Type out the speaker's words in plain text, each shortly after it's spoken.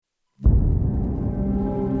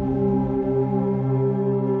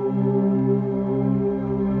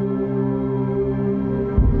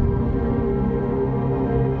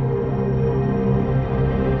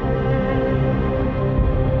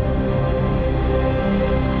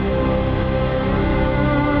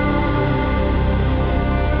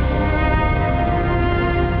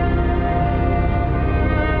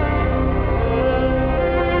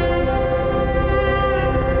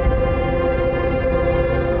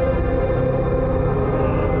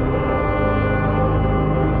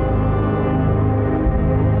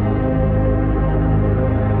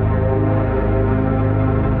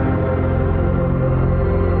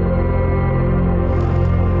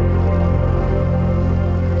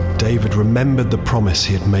David remembered the promise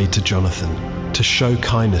he had made to Jonathan to show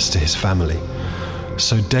kindness to his family.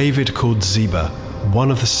 So David called Ziba, one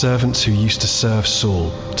of the servants who used to serve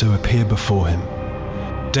Saul, to appear before him.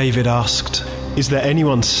 David asked, "Is there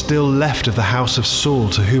anyone still left of the house of Saul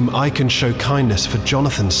to whom I can show kindness for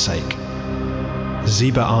Jonathan's sake?"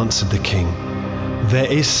 Ziba answered the king, "There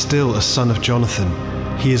is still a son of Jonathan.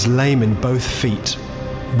 He is lame in both feet."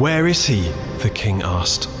 "Where is he?" the king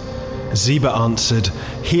asked. Ziba answered,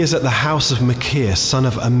 "He is at the house of Machir, son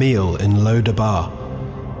of Amiel, in Lo-debar."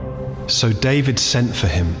 So David sent for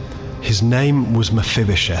him. His name was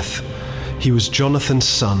Mephibosheth. He was Jonathan's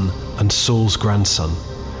son and Saul's grandson.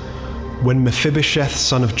 When Mephibosheth,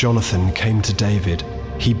 son of Jonathan, came to David,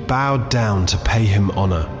 he bowed down to pay him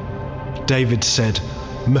honor. David said,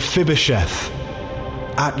 "Mephibosheth."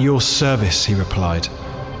 "At your service," he replied.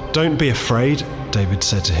 "Don't be afraid," David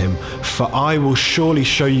said to him, "for I will surely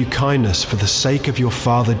show you kindness for the sake of your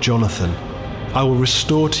father Jonathan. I will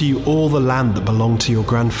restore to you all the land that belonged to your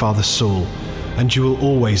grandfather Saul, and you will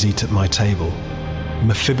always eat at my table."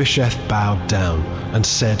 Mephibosheth bowed down and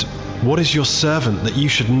said, "What is your servant that you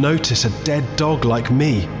should notice a dead dog like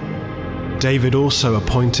me?" David also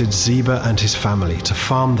appointed Ziba and his family to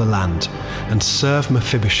farm the land and serve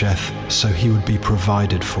Mephibosheth so he would be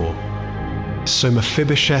provided for. So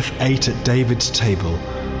Mephibosheth ate at David's table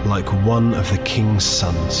like one of the king's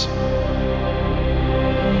sons.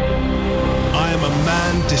 I am a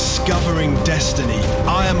man discovering destiny.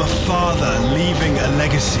 I am a father leaving a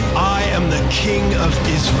legacy. I am the king of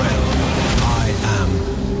Israel. I am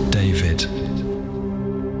David.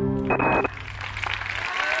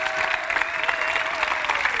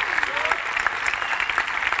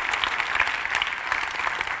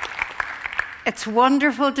 It's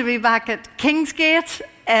wonderful to be back at Kingsgate.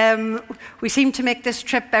 We seem to make this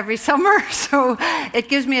trip every summer, so it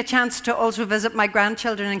gives me a chance to also visit my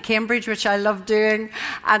grandchildren in Cambridge, which I love doing,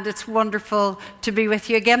 and it's wonderful to be with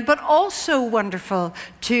you again, but also wonderful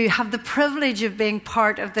to have the privilege of being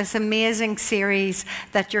part of this amazing series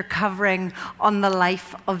that you're covering on the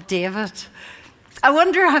life of David. I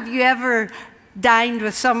wonder, have you ever dined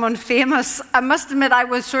with someone famous? I must admit, I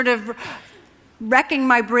was sort of wrecking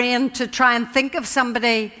my brain to try and think of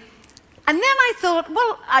somebody. And then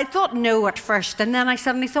I thought no at first. And then I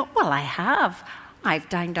suddenly thought, well, I have. I've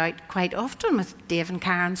dined out quite often with Dave and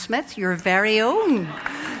Karen Smith, your very own.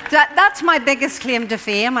 That's my biggest claim to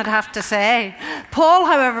fame, I'd have to say. Paul,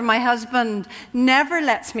 however, my husband, never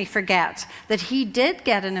lets me forget that he did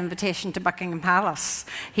get an invitation to Buckingham Palace.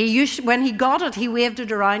 When he got it, he waved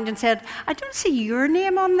it around and said, "I don't see your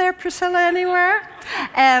name on there, Priscilla, anywhere."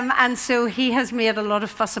 And so he has made a lot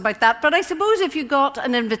of fuss about that. But I suppose if you got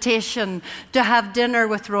an invitation to have dinner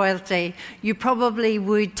with royalty, you probably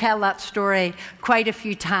would tell that story quite a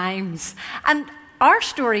few times. And our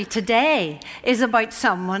story today is about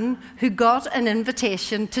someone who got an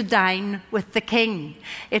invitation to dine with the king.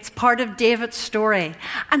 It's part of David's story.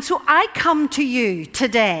 And so I come to you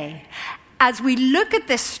today as we look at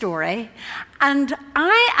this story, and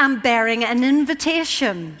I am bearing an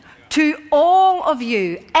invitation to all of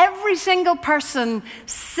you, every single person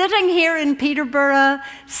sitting here in Peterborough,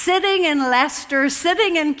 sitting in Leicester,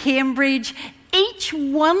 sitting in Cambridge. Each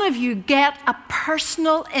one of you get a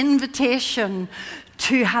personal invitation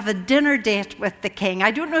to have a dinner date with the king. I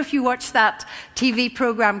don't know if you watched that TV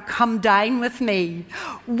program, Come Dine With Me.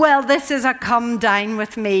 Well, this is a come dine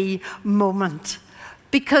with me moment.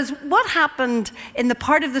 Because what happened in the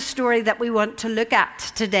part of the story that we want to look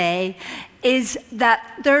at today is that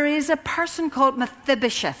there is a person called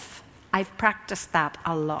Mephibosheth. I've practiced that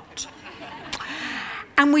a lot.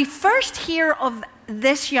 And we first hear of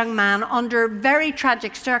this young man under very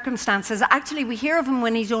tragic circumstances. Actually, we hear of him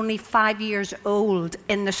when he's only 5 years old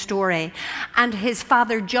in the story. And his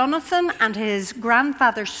father Jonathan and his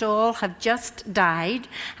grandfather Saul have just died.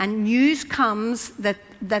 And news comes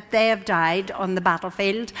that they have died on the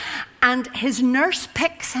battlefield. And his nurse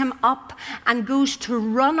picks him up and goes to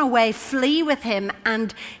run away, flee with him.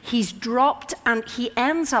 And he's dropped and he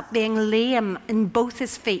ends up being lame in both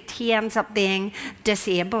his feet. He ends up being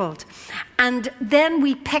disabled. And then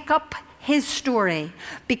we pick up his story,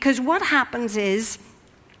 because what happens is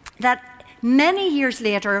that many years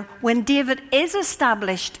later, when David is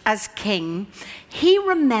established as king, he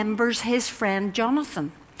remembers his friend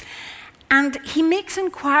Jonathan. And he makes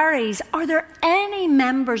inquiries, are there any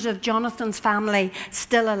members of Jonathan's family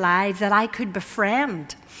still alive that I could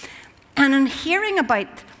befriend? And in hearing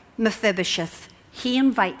about Mephibosheth, he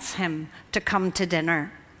invites him to come to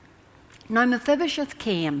dinner. Now, Mephibosheth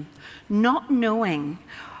came not knowing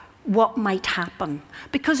what might happen.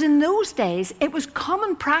 Because in those days, it was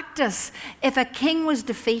common practice, if a king was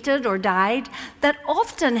defeated or died, that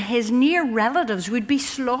often his near relatives would be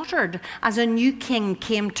slaughtered as a new king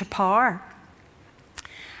came to power.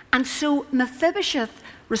 And so Mephibosheth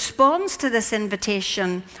responds to this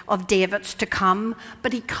invitation of David's to come,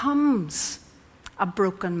 but he comes a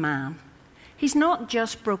broken man. He's not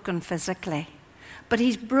just broken physically, but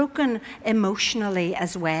he's broken emotionally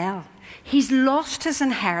as well. He's lost his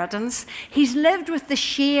inheritance. He's lived with the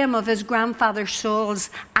shame of his grandfather Saul's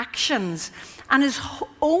actions, and his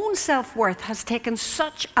own self-worth has taken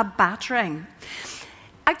such a battering.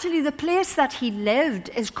 Actually, the place that he lived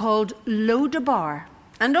is called Lodabar,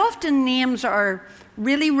 and often names are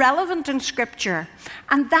really relevant in Scripture.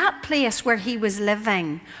 And that place where he was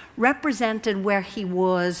living represented where he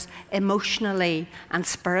was emotionally and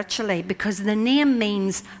spiritually, because the name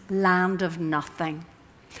means land of nothing.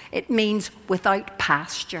 It means without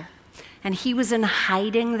pasture. And he was in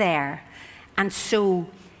hiding there. And so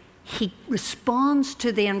he responds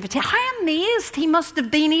to the invitation. How amazed he must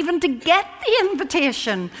have been even to get the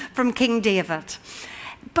invitation from King David.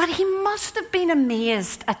 But he must have been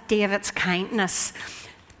amazed at David's kindness,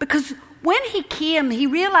 because when he came, he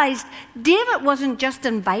realized David wasn't just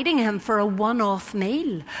inviting him for a one-off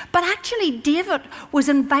meal, but actually David was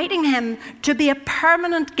inviting him to be a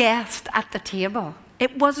permanent guest at the table.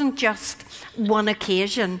 It wasn't just one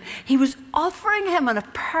occasion. He was offering him a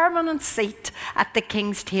permanent seat at the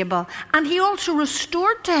king's table. And he also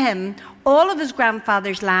restored to him all of his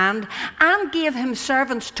grandfather's land and gave him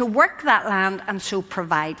servants to work that land and so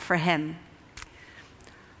provide for him.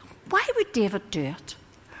 Why would David do it?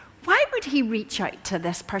 Why would he reach out to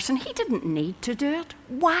this person? He didn't need to do it.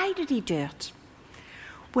 Why did he do it?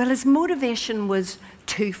 Well, his motivation was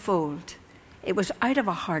twofold. It was out of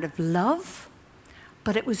a heart of love,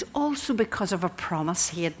 but it was also because of a promise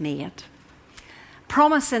he had made.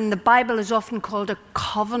 Promise in the Bible is often called a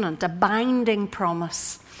covenant, a binding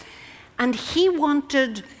promise. And he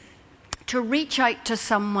wanted to reach out to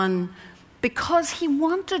someone because he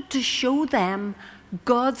wanted to show them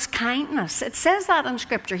God's kindness. It says that in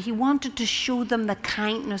Scripture. He wanted to show them the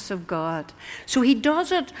kindness of God. So he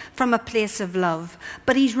does it from a place of love.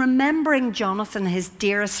 But he's remembering Jonathan, his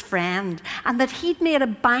dearest friend, and that he'd made a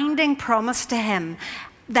binding promise to him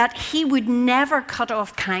that he would never cut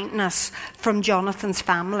off kindness from Jonathan's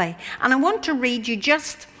family. And I want to read you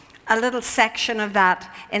just a little section of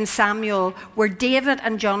that in Samuel where David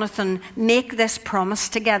and Jonathan make this promise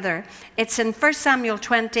together. It's in 1 Samuel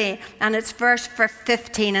 20 and it's verse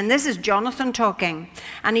 15, and this is Jonathan talking.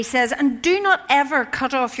 And he says, "And do not ever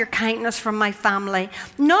cut off your kindness from my family,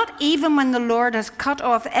 not even when the Lord has cut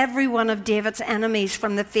off every one of David's enemies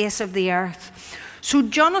from the face of the earth." So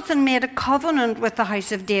Jonathan made a covenant with the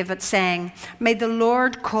house of David, saying, "May the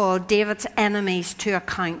Lord call David's enemies to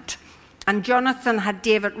account." And Jonathan had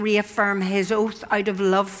David reaffirm his oath out of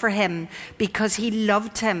love for him, because he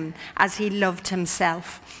loved him as he loved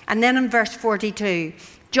himself. And then in verse 42,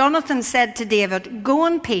 Jonathan said to David, "Go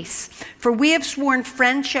in peace, for we have sworn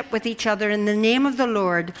friendship with each other in the name of the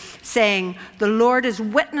Lord, saying, 'The Lord is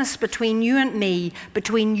witness between you and me,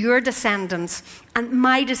 between your descendants and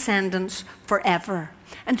my descendants forever.'"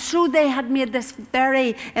 And so they had made this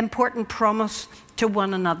very important promise to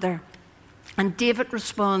one another. And David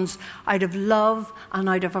responds out of love and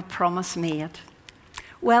out of a promise made.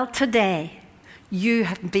 Well, today, you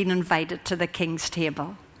have been invited to the King's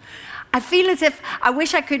table. I feel as if I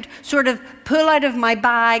wish I could sort of pull out of my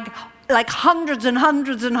bag like hundreds and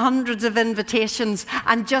hundreds and hundreds of invitations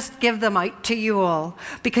and just give them out to you all.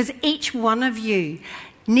 Because each one of you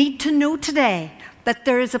need to know today that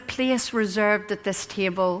there is a place reserved at this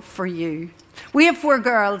table for you. We have 4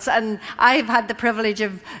 girls, and I've had the privilege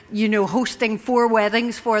of, hosting 4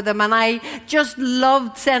 weddings for them, and I just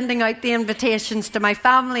loved sending out the invitations to my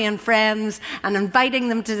family and friends and inviting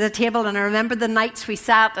them to the table. And I remember the nights we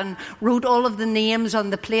sat and wrote all of the names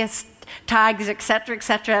on the place tags,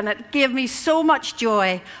 etc., and it gave me so much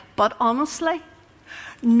joy. But honestly,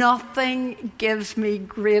 nothing gives me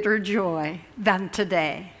greater joy than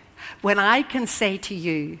today, when I can say to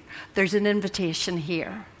you, there's an invitation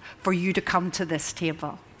here for you to come to this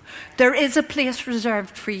table. There is a place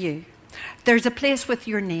reserved for you. There's a place with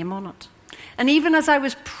your name on it. And even as I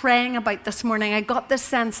was praying about this morning, I got the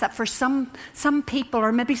sense that for some people,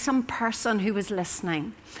 or maybe some person who was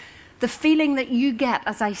listening, the feeling that you get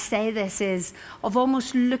as I say this is of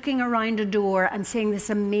almost looking around a door and seeing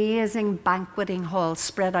this amazing banqueting hall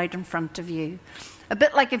spread out in front of you. A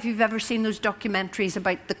bit like if you've ever seen those documentaries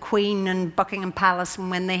about the Queen and Buckingham Palace, and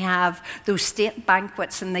when they have those state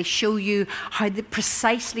banquets and they show you how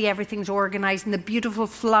precisely everything's organised, and the beautiful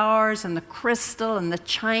flowers and the crystal and the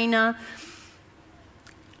china.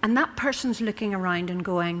 And that person's looking around and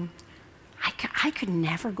going, I could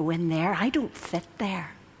never go in there. I don't fit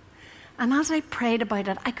there. And as I prayed about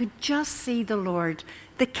it, I could just see the Lord,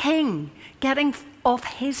 the King, getting off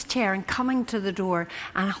his chair and coming to the door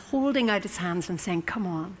and holding out his hands and saying, come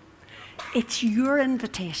on, it's your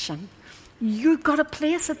invitation. You've got a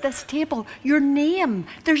place at this table. Your name,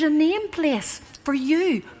 there's a name place for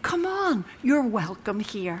you. Come on, you're welcome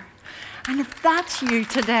here. And if that's you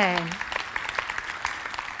today,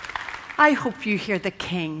 I hope you hear the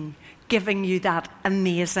King giving you that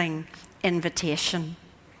amazing invitation.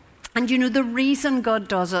 And you know, the reason God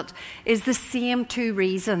does it is the same two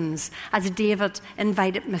reasons as David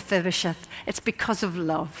invited Mephibosheth. It's because of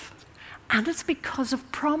love. And it's because of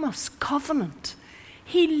promise, covenant.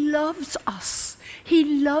 He loves us.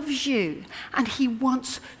 He loves you. And he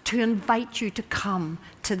wants to invite you to come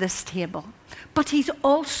to this table. But he's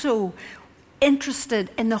also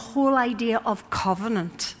interested in the whole idea of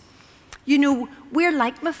covenant. You know, we're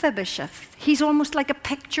like Mephibosheth. He's almost like a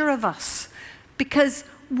picture of us. Because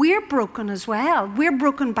we're broken as well. We're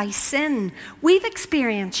broken by sin. We've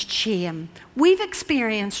experienced shame. We've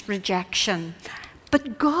experienced rejection.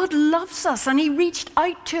 But God loves us, and he reached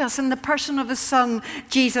out to us in the person of his Son,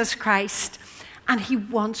 Jesus Christ. And he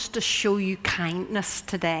wants to show you kindness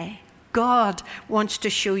today. God wants to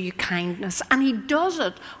show you kindness, and he does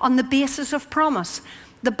it on the basis of promise.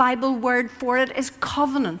 The Bible word for it is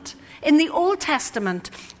covenant. In the Old Testament,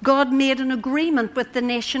 God made an agreement with the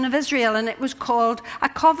nation of Israel, and it was called a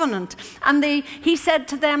covenant. And he said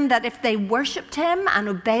to them that if they worshipped him and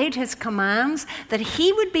obeyed his commands, that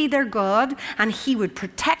he would be their God, and he would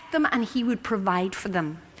protect them, and he would provide for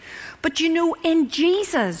them. But you know, in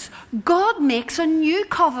Jesus, God makes a new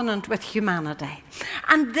covenant with humanity.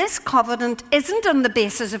 And this covenant isn't on the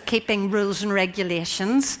basis of keeping rules and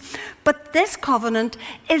regulations, but this covenant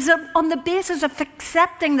is on the basis of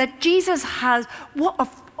accepting that Jesus has,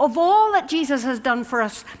 of all that Jesus has done for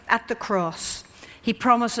us at the cross. He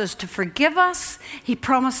promises to forgive us. He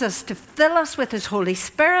promises to fill us with his Holy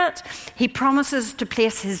Spirit. He promises to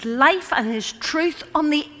place his life and his truth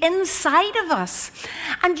on the inside of us.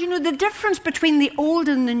 And you know, the difference between the old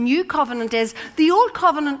and the new covenant is the old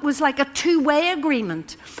covenant was like a two-way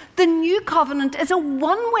agreement. The new covenant is a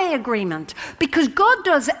one-way agreement because God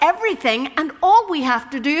does everything and all we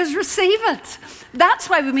have to do is receive it. That's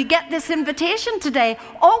why when we get this invitation today,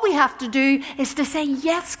 all we have to do is to say,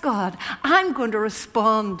 yes, God, I'm going to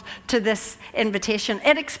respond to this invitation.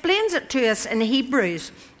 It explains it to us in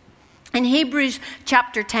Hebrews. In Hebrews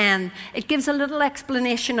chapter 10, it gives a little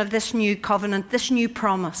explanation of this new covenant, this new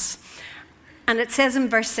promise. And it says in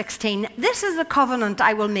verse 16, "This is the covenant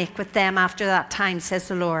I will make with them after that time, says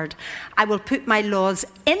the Lord. I will put my laws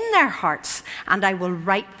in their hearts and I will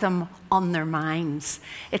write them on their minds."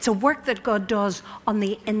 It's a work that God does on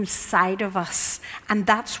the inside of us, and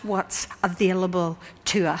that's what's available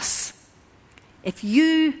to us. If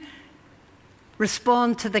you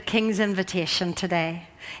respond to the King's invitation today,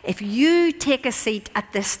 if you take a seat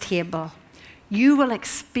at this table, you will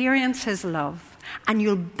experience his love. And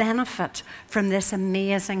you'll benefit from this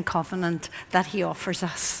amazing covenant that he offers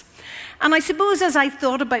us. And I suppose as I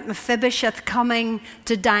thought about Mephibosheth coming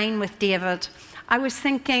to dine with David, I was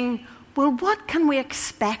thinking, well, what can we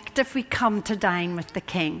expect if we come to dine with the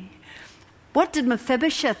king? What did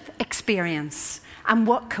Mephibosheth experience? And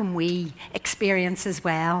what can we experience as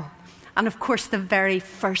well? And of course, the very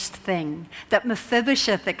first thing that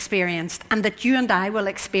Mephibosheth experienced and that you and I will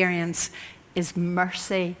experience is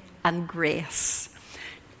mercy and grace.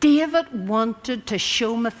 David wanted to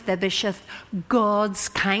show Mephibosheth God's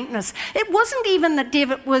kindness. It wasn't even that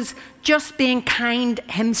David was just being kind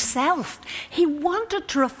himself. He wanted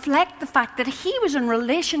to reflect the fact that he was in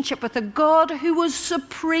relationship with a God who was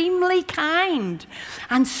supremely kind.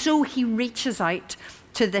 And so he reaches out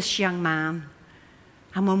to this young man.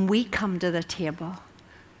 And when we come to the table,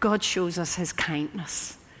 God shows us his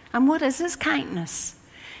kindness. And what is his kindness?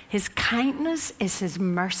 His kindness is his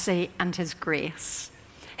mercy and his grace.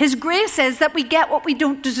 His grace is that we get what we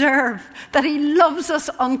don't deserve, that he loves us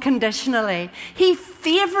unconditionally. He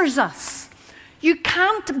favors us. You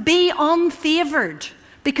can't be unfavored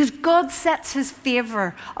because God sets his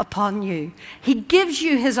favor upon you. He gives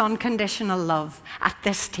you his unconditional love at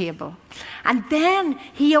this table. And then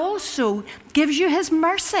he also gives you his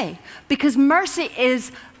mercy, because mercy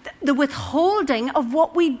is the withholding of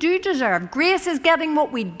what we do deserve. Grace is getting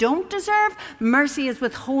what we don't deserve. Mercy is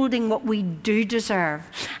withholding what we do deserve.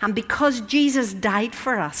 And because Jesus died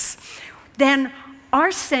for us, then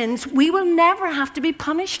our sins, we will never have to be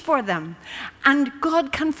punished for them. And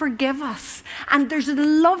God can forgive us. And there's a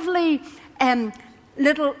lovely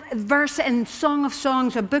little verse in Song of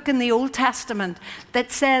Songs, a book in the Old Testament,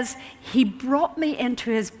 that says, He brought me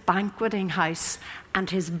into His banqueting house, and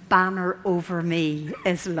His banner over me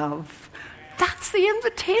is love. That's the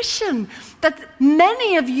invitation that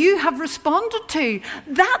many of you have responded to.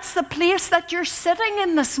 That's the place that you're sitting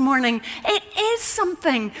in this morning. It is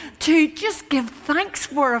something to just give thanks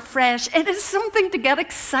for afresh. It is something to get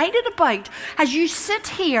excited about. As you sit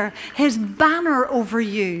here, His banner over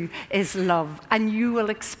you is love, and you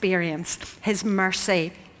will experience His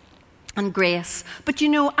mercy and grace. But you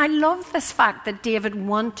know, I love this fact that David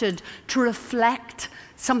wanted to reflect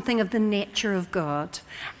something of the nature of God.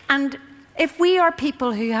 And if we are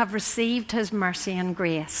people who have received His mercy and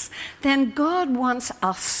grace, then God wants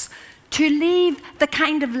us to leave the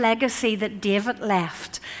kind of legacy that David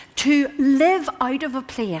left, to live out of a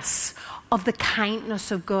place of the kindness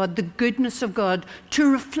of God, the goodness of God, to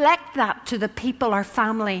reflect that to the people, our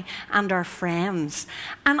family and our friends.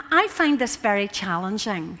 And I find this very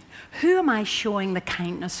challenging. Who am I showing the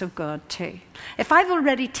kindness of God to? If I've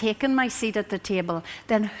already taken my seat at the table,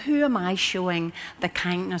 then who am I showing the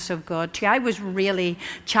kindness of God to? I was really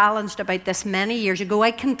challenged about this many years ago.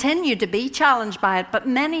 I continue to be challenged by it, but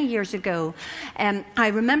many years ago, I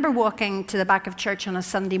remember walking to the back of church on a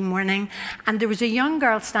Sunday morning, and there was a young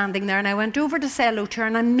girl standing there, and I went over to say hello to her,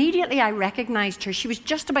 and immediately I recognized her. She was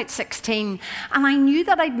just about 16, and I knew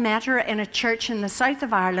that I'd met her in a church in the south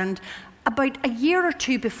of Ireland about a year or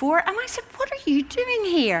two before, and I said, "What are you doing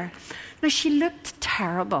here?" Now, she looked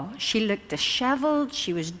terrible. She looked disheveled,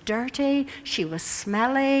 she was dirty, she was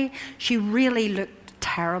smelly, she really looked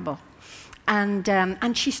terrible.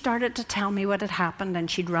 And she started to tell me what had happened,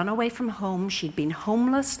 and she'd run away from home, she'd been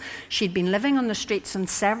homeless, she'd been living on the streets in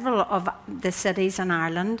several of the cities in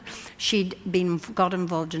Ireland, got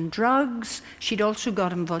involved in drugs, she'd also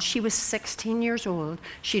got involved, she was 16 years old,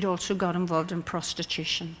 she'd also got involved in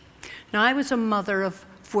prostitution. Now, I was a mother of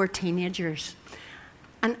 4 teenagers,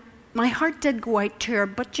 and my heart did go out to her,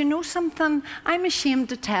 but you know something? I'm ashamed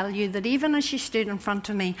to tell you that even as she stood in front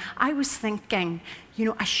of me, I was thinking, you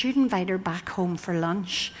know, I should invite her back home for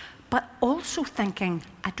lunch, but also thinking,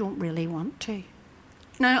 I don't really want to.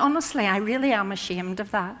 Now, honestly, I really am ashamed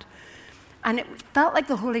of that. And it felt like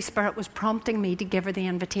the Holy Spirit was prompting me to give her the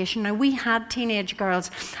invitation. Now, we had teenage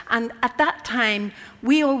girls, and at that time,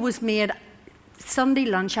 we always made Sunday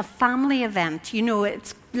lunch a family event. You know,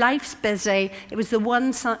 life's busy. It was the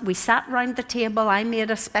one we sat round the table. I made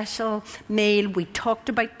a special meal. We talked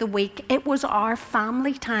about the week. It was our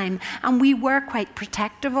family time, and we were quite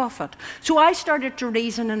protective of it. So I started to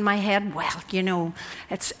reason in my head, well, you know,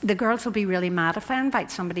 the girls will be really mad if I invite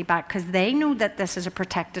somebody back, because they know that this is a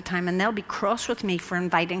protected time, and they'll be cross with me for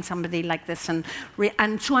inviting somebody like this. And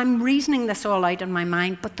so I'm reasoning this all out in my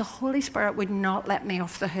mind, but the Holy Spirit would not let me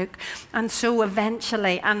off the hook. And so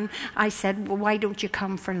eventually, and I said, well, why don't you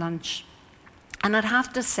come for lunch? And I'd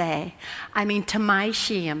have to say, I mean, to my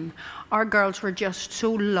shame, our girls were just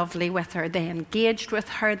so lovely with her. They engaged with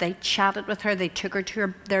her, they chatted with her, they took her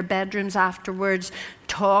to their bedrooms afterwards,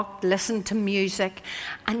 talked, listened to music.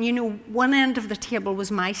 And you know, one end of the table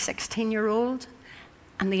was my 16-year-old,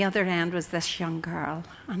 and the other end was this young girl.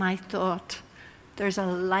 And I thought, there's a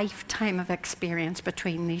lifetime of experience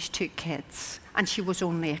between these two kids, and she was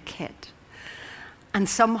only a kid. And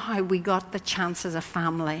somehow we got the chance as a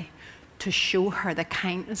family to show her the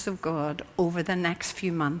kindness of God over the next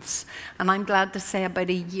few months. And I'm glad to say about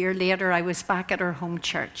a year later, I was back at her home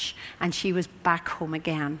church, and she was back home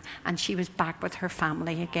again, and she was back with her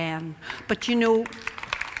family again. But you know,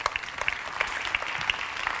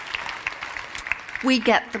 we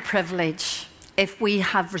get the privilege, if we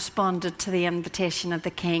have responded to the invitation of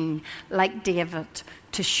the King, like David,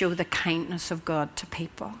 to show the kindness of God to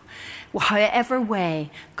people. However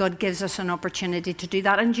way, God gives us an opportunity to do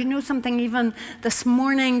that. And you know something, even this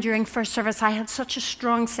morning during first service, I had such a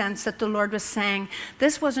strong sense that the Lord was saying,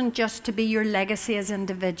 this wasn't just to be your legacy as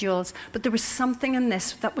individuals, but there was something in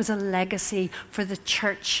this that was a legacy for the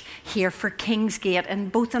church here, for Kingsgate,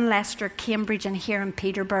 and both in Leicester, Cambridge, and here in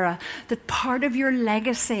Peterborough, that part of your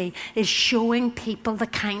legacy is showing people the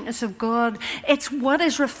kindness of God. It's what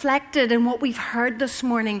is reflected in what we've heard this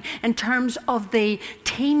morning in terms of the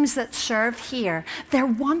teams that serve here, they're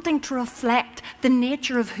wanting to reflect the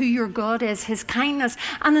nature of who your God is, his kindness.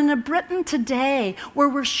 And in a Britain today, where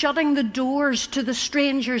we're shutting the doors to the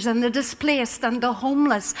strangers and the displaced and the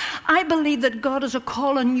homeless, I believe that God has a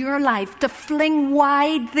call on your life to fling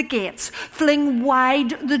wide the gates, fling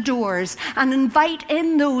wide the doors, and invite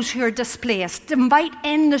in those who are displaced, to invite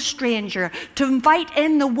in the stranger, to invite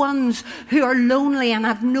in the ones who are lonely and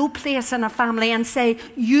have no place in a family, and say,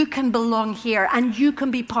 you can belong here and you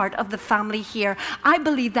can be part of the family here. I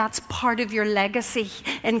believe that's part of your legacy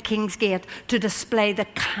in Kingsgate, to display the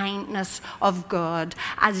kindness of God,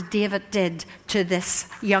 as David did to this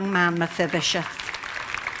young man, Mephibosheth.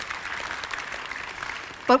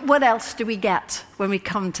 But what else do we get when we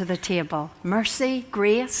come to the table? Mercy,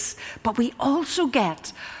 grace, but we also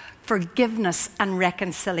get forgiveness and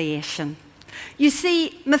reconciliation. You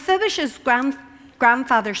see, Mephibosheth's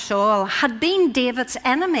grandfather Saul had been David's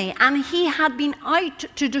enemy, and he had been out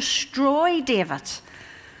to destroy David.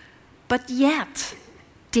 But yet,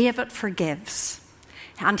 David forgives.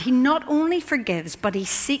 And he not only forgives, but he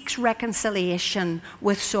seeks reconciliation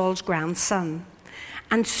with Saul's grandson.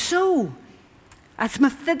 And so, as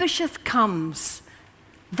Mephibosheth comes,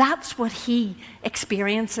 that's what he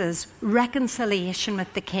experiences, reconciliation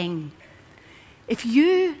with the king. If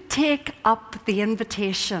you take up the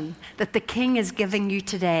invitation that the king is giving you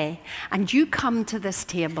today, and you come to this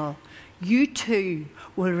table, you too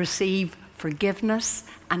will receive forgiveness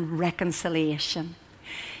and reconciliation.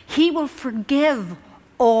 He will forgive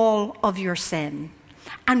all of your sin,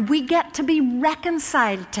 and we get to be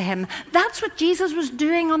reconciled to him. That's what Jesus was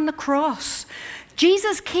doing on the cross.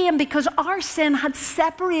 Jesus came because our sin had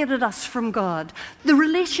separated us from God. The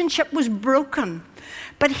relationship was broken.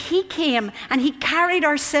 But he came and he carried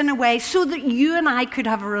our sin away so that you and I could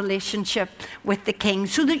have a relationship with the King,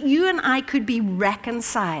 so that you and I could be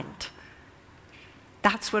reconciled.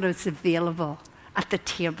 That's what is available at the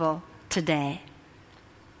table today.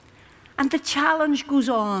 And the challenge goes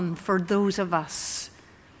on for those of us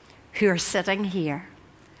who are sitting here.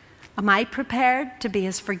 Am I prepared to be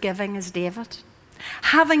as forgiving as David?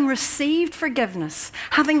 Having received forgiveness,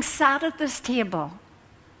 having sat at this table,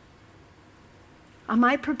 am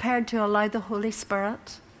I prepared to allow the Holy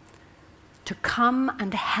Spirit to come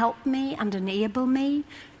and help me and enable me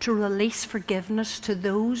to release forgiveness to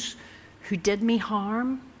those who did me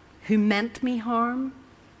harm, who meant me harm?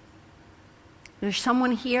 There's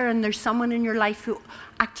someone here and there's someone in your life who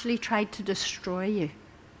actually tried to destroy you.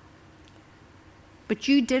 But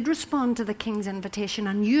you did respond to the King's invitation,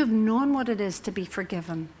 and you have known what it is to be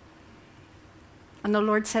forgiven. And the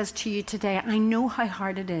Lord says to you today, I know how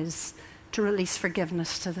hard it is to release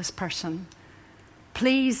forgiveness to this person.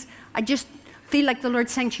 Please, I just feel like the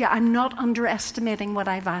Lord's saying to you, I'm not underestimating what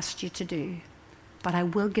I've asked you to do, but I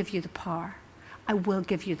will give you the power. I will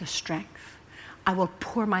give you the strength. I will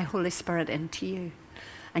pour my Holy Spirit into you.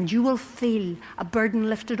 And you will feel a burden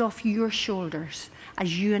lifted off your shoulders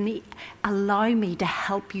as you allow me to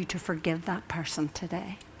help you to forgive that person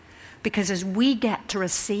today. Because as we get to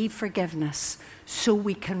receive forgiveness, so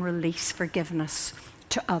we can release forgiveness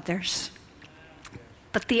to others.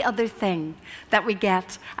 But the other thing that we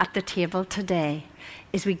get at the table today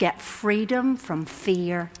is we get freedom from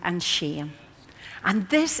fear and shame. And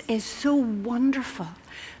this is so wonderful,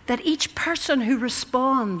 that each person who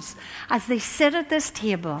responds as they sit at this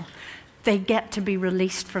table, they get to be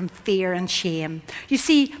released from fear and shame. You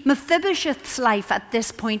see, Mephibosheth's life at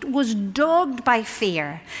this point was dogged by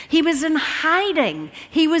fear. He was in hiding.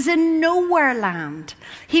 He was in nowhere land.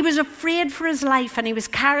 He was afraid for his life, and he was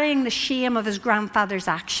carrying the shame of his grandfather's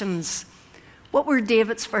actions. What were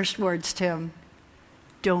David's first words to him?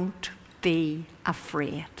 Don't be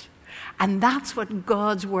afraid. And that's what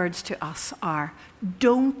God's words to us are.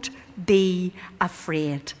 Don't be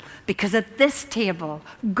afraid. Because at this table,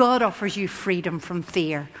 God offers you freedom from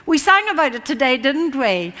fear. We sang about it today, didn't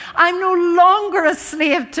we? I'm no longer a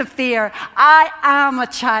slave to fear. I am a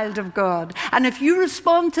child of God. And if you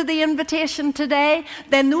respond to the invitation today,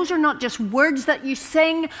 then those are not just words that you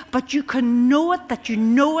sing, but you can know it, that you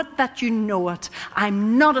know it, that you know it.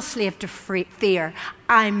 I'm not a slave to fear.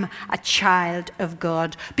 I'm a child of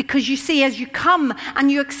God. Because you see, as you come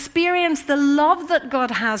and you experience the love that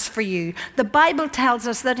God has for you, the Bible tells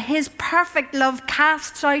us that his perfect love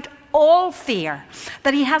casts out all fear,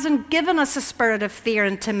 that he hasn't given us a spirit of fear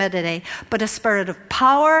and timidity, but a spirit of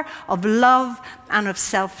power, of love, and of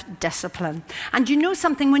self-discipline. And you know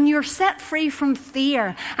something? When you're set free from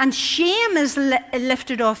fear and shame is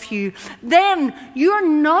lifted off you, then you're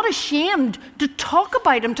not ashamed to talk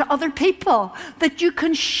about him to other people, that you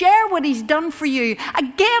can share what he's done for you.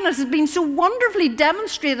 Again, it has been so wonderfully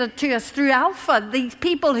demonstrated to us through Alpha, these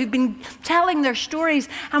people who've been telling their stories,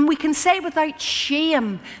 and we can say without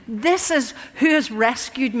shame, this is who has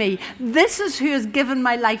rescued me. This is who has given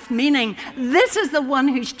my life meaning. This is the one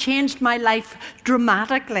who's changed my life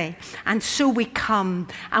dramatically. And so we come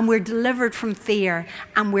and we're delivered from fear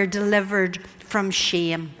and we're delivered from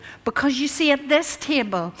shame. Because you see, at this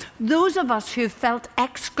table, those of us who felt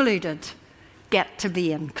excluded get to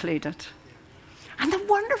be included. And the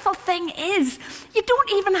wonderful thing is, you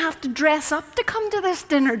don't even have to dress up to come to this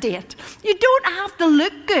dinner date. You don't have to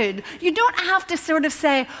look good. You don't have to sort of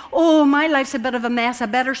say, oh, my life's a bit of a mess. I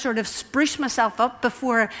better sort of spruce myself up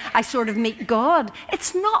before I sort of meet God.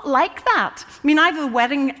 It's not like that. I mean, I have a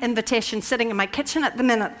wedding invitation sitting in my kitchen at the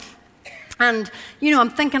minute. And, you know, I'm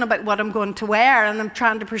thinking about what I'm going to wear, and I'm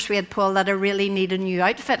trying to persuade Paul that I really need a new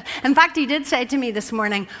outfit. In fact, he did say to me this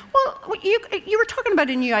morning, well, you were talking about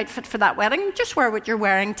a new outfit for that wedding. Just wear what you're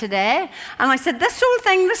wearing today. And I said, this whole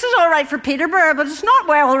thing, this is all right for Peterborough, but it's not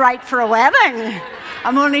well all right for a wedding.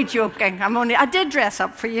 I'm only joking. I did dress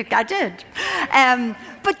up for you. I did.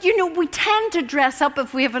 But, you know, we tend to dress up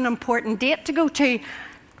if we have an important date to go to.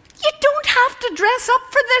 You don't have to dress up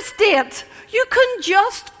for this date. You can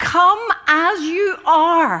just come as you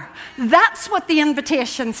are. That's what the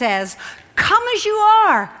invitation says. Come as you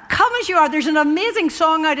are. Come as you are. There's an amazing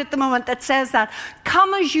song out at the moment that says that.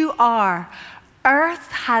 Come as you are.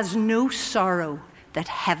 Earth has no sorrow that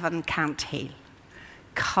heaven can't heal.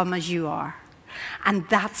 Come as you are. And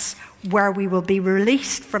that's where we will be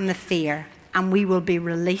released from the fear and we will be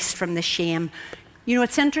released from the shame. You know,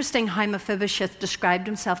 it's interesting how Mephibosheth described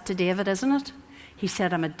himself to David, isn't it? He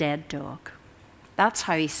said, I'm a dead dog. That's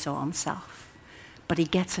how he saw himself. But he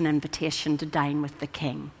gets an invitation to dine with the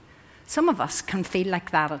king. Some of us can feel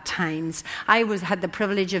like that at times. I had the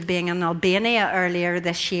privilege of being in Albania earlier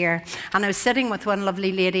this year, and I was sitting with one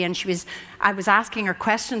lovely lady, and I was asking her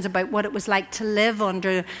questions about what it was like to live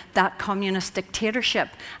under that communist dictatorship,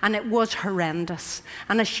 and it was horrendous.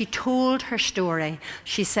 And as she told her story,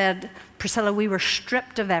 she said, Priscilla, we were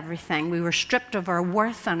stripped of everything. We were stripped of our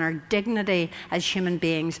worth and our dignity as human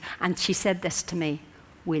beings. And she said this to me,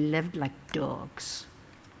 we lived like dogs.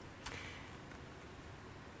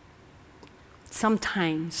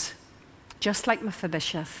 Sometimes, just like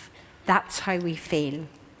Mephibosheth, that's how we feel.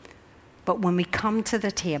 But when we come to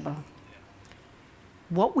the table,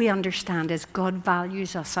 what we understand is God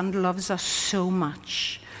values us and loves us so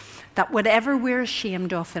much that whatever we're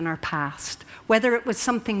ashamed of in our past, whether it was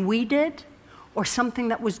something we did or something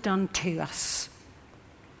that was done to us,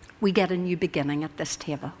 we get a new beginning at this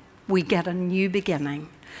table. We get a new beginning.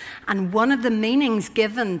 And one of the meanings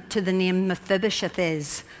given to the name Mephibosheth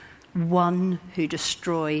is one who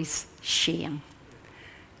destroys shame.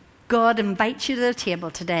 God invites you to the table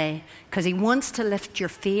today because he wants to lift your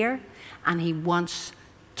fear and he wants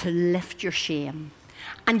to lift your shame.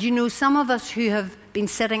 And you know, some of us who have been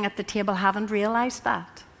sitting at the table haven't realized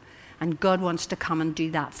that. And God wants to come and do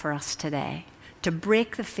that for us today, to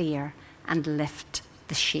break the fear and lift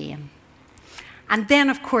the shame. And then,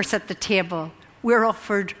 of course, at the table, we're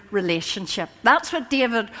offered relationship. That's what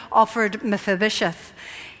David offered Mephibosheth.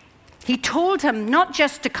 He told him not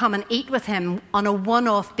just to come and eat with him on a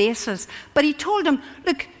one-off basis, but he told him,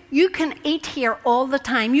 look, you can eat here all the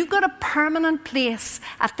time. You've got a permanent place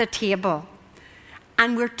at the table.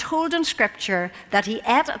 And we're told in Scripture that he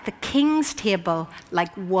ate at the king's table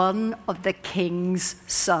like one of the king's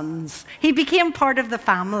sons. He became part of the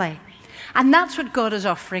family. And that's what God is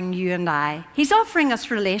offering you and I. He's offering us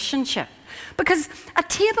relationship. Because a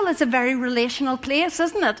table is a very relational place,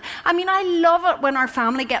 isn't it? I mean, I love it when our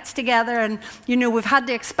family gets together and, you know, we've had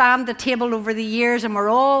to expand the table over the years and we're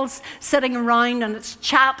all sitting around and it's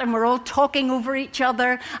chat and we're all talking over each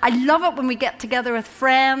other. I love it when we get together with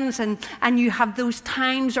friends and you have those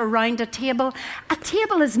times around a table. A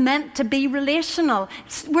table is meant to be relational.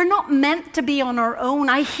 We're not meant to be on our own.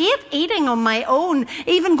 I hate eating on my own,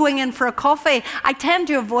 even going in for a coffee. I tend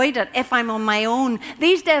to avoid it if I'm on my own.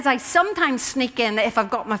 These days, I sometimes sneak in if I've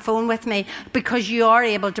got my phone with me, because you are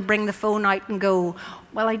able to bring the phone out and go,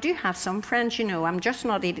 well, I do have some friends, you know. I'm just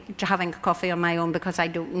not having a coffee on my own because I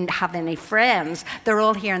don't have any friends. They're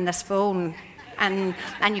all here on this phone. And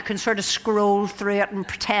you can sort of scroll through it and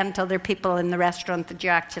pretend to other people in the restaurant that you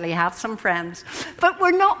actually have some friends. But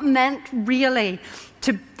we're not meant really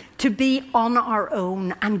to to be on our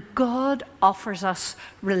own, and God offers us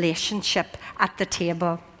relationship at the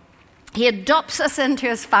table. He adopts us into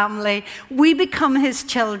his family. We become his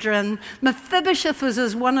children. Mephibosheth was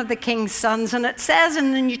as one of the king's sons, and it says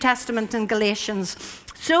in the New Testament in Galatians,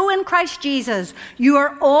 so in Christ Jesus, you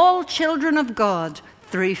are all children of God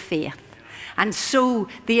through faith. And so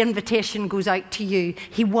the invitation goes out to you.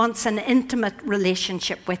 He wants an intimate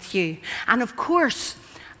relationship with you. And of course,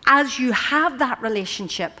 as you have that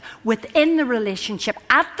relationship, within the relationship,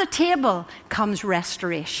 at the table comes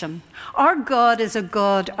restoration. Our God is a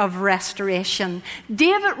God of restoration.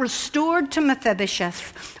 David restored to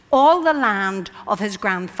Mephibosheth all the land of his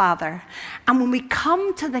grandfather. And when we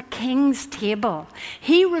come to the king's table,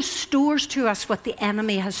 he restores to us what the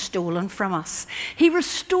enemy has stolen from us. He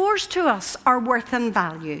restores to us our worth and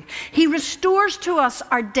value. He restores to us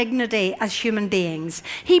our dignity as human beings.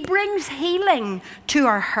 He brings healing to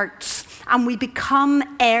our hurts, and we become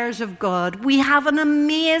heirs of God. We have an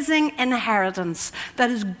amazing inheritance that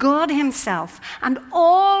is God himself and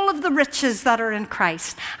all of the riches that are in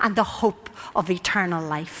Christ and the hope of eternal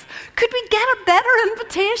life. Could we get a better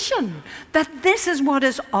invitation? That this is what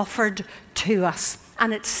is offered to us,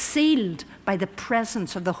 and it's sealed by the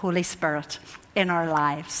presence of the Holy Spirit in our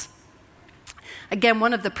lives. Again,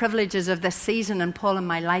 one of the privileges of this season in Paul and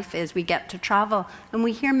my life is we get to travel, and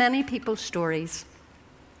we hear many people's stories.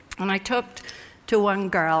 And I talked to one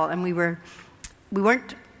girl, and we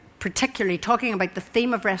weren't particularly talking about the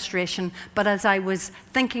theme of restoration, but as I was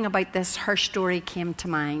thinking about this, her story came to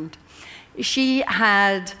mind. She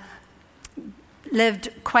had lived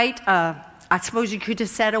quite I suppose you could have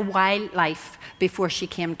said, a wild life before she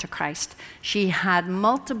came to Christ. She had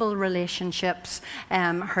multiple relationships.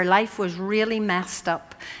 Her life was really messed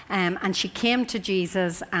up. And she came to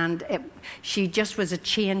Jesus, and she just was a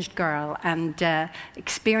changed girl and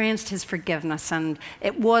experienced his forgiveness. And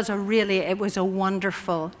it was a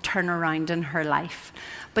wonderful turnaround in her life.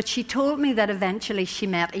 But she told me that eventually she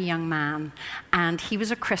met a young man, and he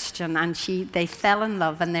was a Christian, and they fell in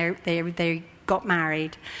love, and they got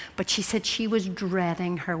married. But she said she was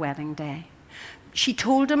dreading her wedding day. She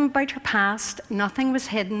told him about her past. Nothing was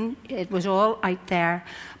hidden. It was all out there.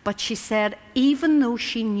 But she said, even though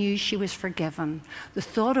she knew she was forgiven, the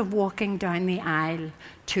thought of walking down the aisle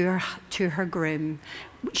to her groom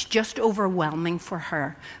was just overwhelming for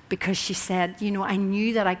her, because she said, I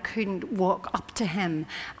knew that I couldn't walk up to him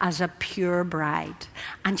as a pure bride.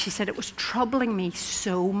 And she said, it was troubling me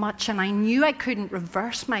so much, and I knew I couldn't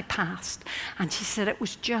reverse my past. And she said, it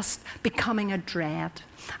was just becoming a dread.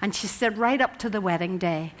 And she said, right up to the wedding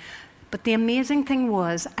day. But the amazing thing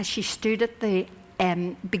was, as she stood at the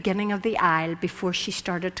beginning of the aisle before she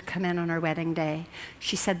started to come in on her wedding day,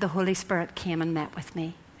 she said, the Holy Spirit came and met with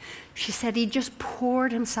me. She said, he just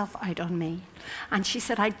poured himself out on me. And she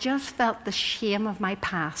said, I just felt the shame of my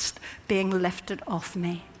past being lifted off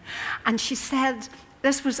me. And she said,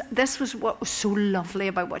 this was what was so lovely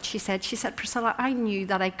about what she said. She said, Priscilla, I knew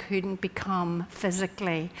that I couldn't become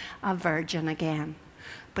physically a virgin again.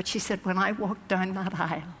 But she said, when I walked down that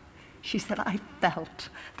aisle, she said, I felt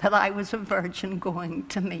that I was a virgin going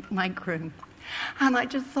to meet my groom. And I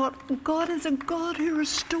just thought, God is a God who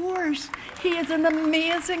restores. He is an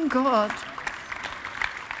amazing God.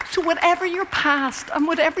 So whatever your past and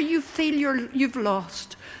whatever you feel you've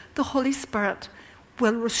lost, the Holy Spirit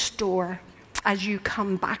will restore as you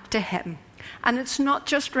come back to him. And it's not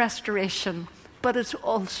just restoration, but it's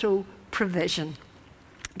also provision.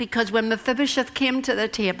 Because when Mephibosheth came to the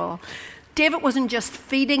table, David wasn't just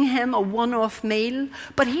feeding him a one-off meal,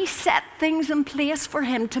 but he set things in place for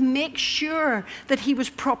him to make sure that he was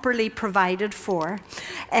properly provided for.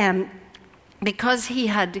 Because he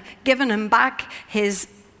had given him back his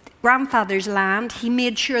grandfather's land, he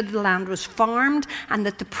made sure that the land was farmed and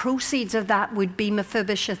that the proceeds of that would be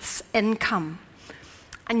Mephibosheth's income.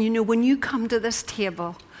 And when you come to this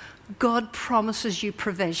table, God promises you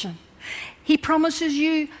provision. He promises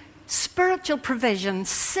you spiritual provision,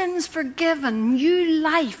 sins forgiven, new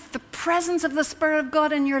life, the presence of the Spirit of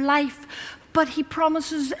God in your life. But he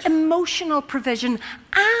promises emotional provision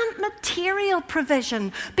and material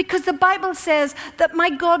provision, because the Bible says that my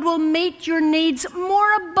God will meet your needs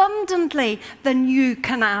more abundantly than you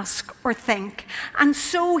can ask or think. And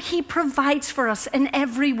so he provides for us in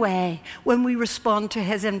every way when we respond to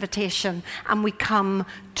his invitation and we come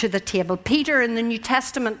to the table. Peter in the New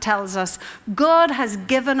Testament tells us God has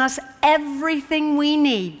given us everything we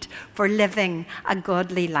need for living a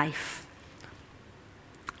godly life.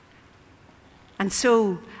 And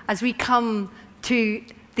so, as we come to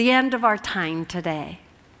the end of our time today,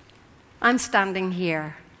 I'm standing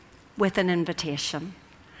here with an invitation.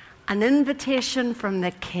 an invitation from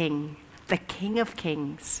the King of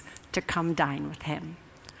Kings, to come dine with him.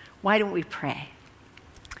 Why don't we pray?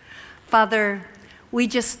 Father, we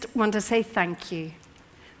just want to say thank you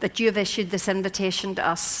that you have issued this invitation to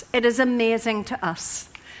us. It is amazing to us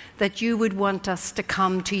that you would want us to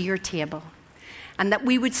come to your table and that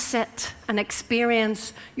we would sit and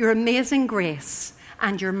experience your amazing grace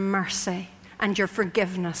and your mercy and your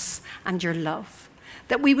forgiveness and your love.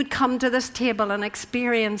 That we would come to this table and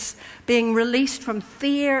experience being released from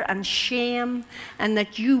fear and shame, and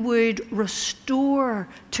that you would restore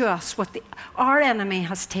to us what our enemy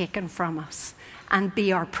has taken from us and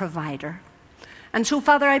be our provider. And so,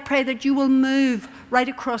 Father, I pray that you will move right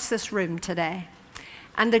across this room today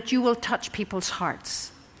and that you will touch people's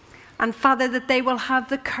hearts. And, Father, that they will have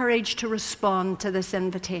the courage to respond to this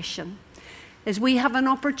invitation. As we have an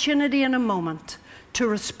opportunity in a moment to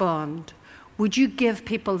respond, would you give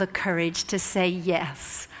people the courage to say,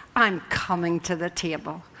 yes, I'm coming to the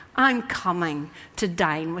table. I'm coming to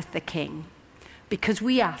dine with the King. Because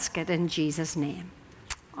we ask it in Jesus' name.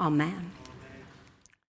 Amen.